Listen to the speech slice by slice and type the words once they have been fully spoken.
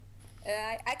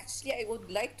I would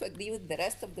like to agree with the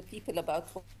rest of the people about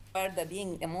Warda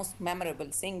being the most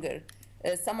memorable singer,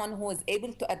 someone who is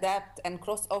able to adapt and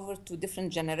cross over to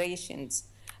different generations.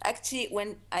 Actually,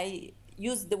 when I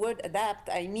use the word adapt,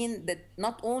 I mean that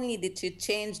not only did she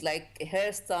change like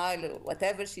hairstyle or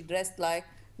whatever she dressed like,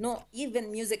 no,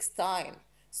 even music style.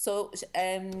 So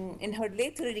in her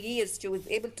later years, she was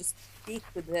able to speak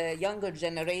to the younger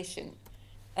generation.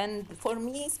 And for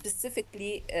me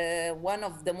specifically, one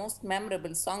of the most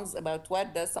memorable songs about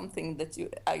Warda, something that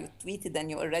I tweeted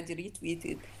and you already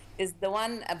retweeted, is the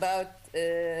one about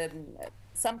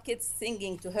some kids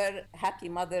singing to her Happy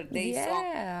Mother Day song.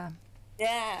 Yeah.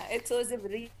 Yeah, it was a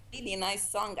really nice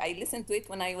song. I listened to it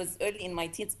when I was early in my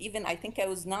teens, even I think I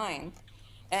was 9.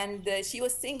 And she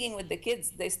was singing with the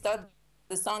kids. They start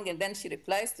the song and then she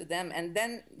replies to them. And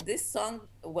then this song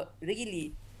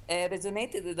really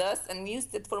resonated with us. And we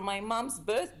used it for my mom's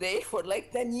birthday for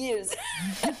like 10 years.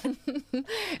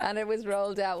 And it was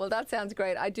rolled out. Well, that sounds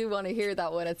great. I do want to hear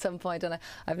that one at some point. And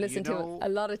I've listened to a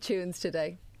lot of tunes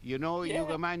today. You know, you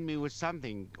remind me with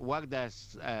something. Warda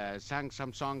sang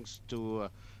some songs to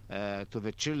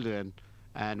the children,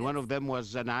 and one of them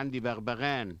was an Andy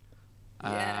Berberan,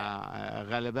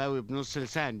 غلباوي بنص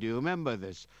لسان. Do you remember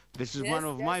this? This is one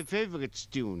of my favorite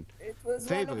tunes. It was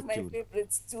one of my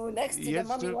favorites too, next to the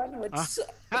mommy one. Which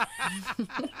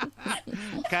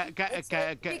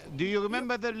do you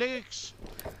remember the lyrics?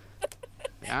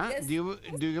 Yes. Do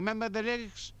you remember the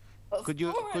lyrics? Could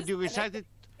you recite it?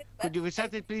 Could you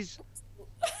recite it, please?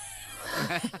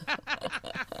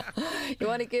 You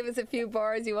want to give us a few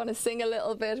bars? You want to sing a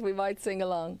little bit? We might sing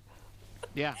along.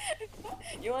 Yeah.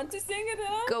 You want to sing it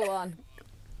along? Go on.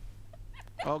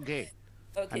 Okay.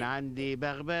 أنا عندي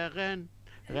بغبغان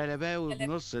غلباوي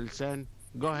بنص لسان.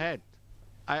 Go ahead.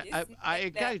 I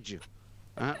encourage you.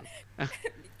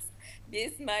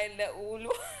 بيسمع اللي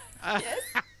أقوله. Yes.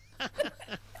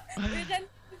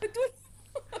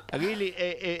 Really,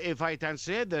 if I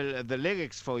translate the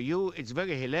lyrics for you, it's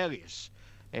very hilarious.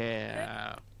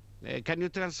 Can you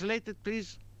translate it,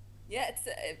 please? Yeah,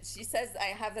 she says,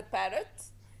 I have a parrot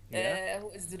who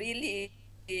is really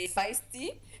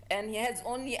feisty, and he has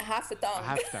only half a tongue.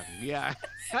 Half tongue, yeah.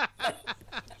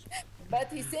 But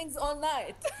he sings all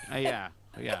night. Yeah.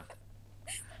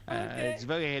 It's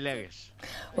very hilarious.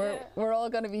 We're all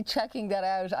going to be checking that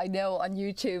out, I know, on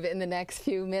YouTube in the next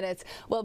few minutes. Well,